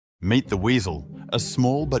Meet the weasel, a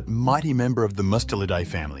small but mighty member of the Mustelidae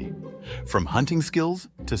family. From hunting skills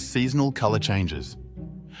to seasonal color changes.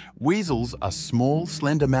 Weasels are small,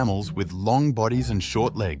 slender mammals with long bodies and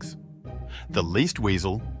short legs. The least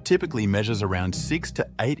weasel typically measures around 6 to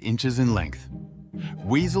 8 inches in length.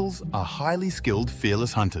 Weasels are highly skilled,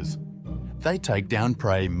 fearless hunters. They take down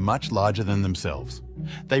prey much larger than themselves.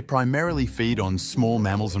 They primarily feed on small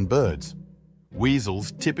mammals and birds.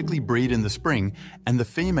 Weasels typically breed in the spring, and the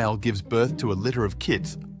female gives birth to a litter of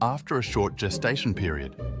kits after a short gestation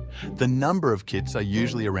period. The number of kits are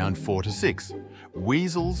usually around 4 to 6.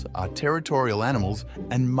 Weasels are territorial animals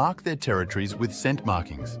and mark their territories with scent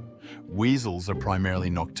markings. Weasels are primarily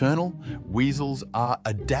nocturnal. Weasels are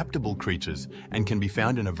adaptable creatures and can be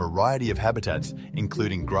found in a variety of habitats,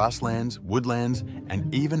 including grasslands, woodlands,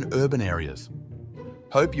 and even urban areas.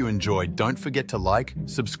 Hope you enjoyed. Don't forget to like,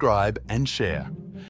 subscribe, and share.